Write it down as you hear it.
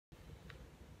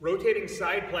Rotating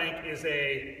side plank is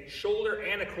a shoulder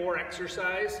and a core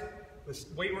exercise. The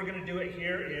way we're going to do it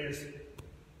here is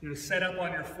you're going to set up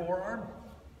on your forearm,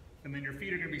 and then your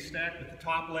feet are going to be stacked with the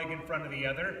top leg in front of the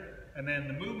other. And then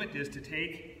the movement is to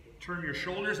turn your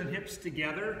shoulders and hips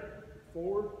together,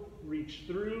 forward, reach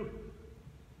through,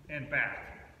 and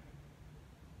back.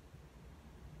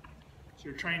 So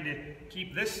you're trying to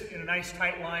keep this in a nice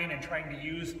tight line and trying to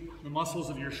use the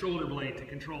muscles of your shoulder blade to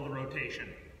control the rotation.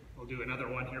 We'll do another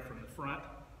one here from the front.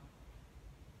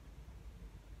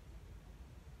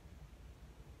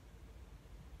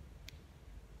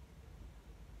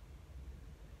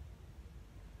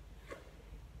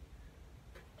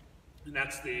 And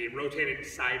that's the rotating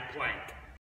side plank.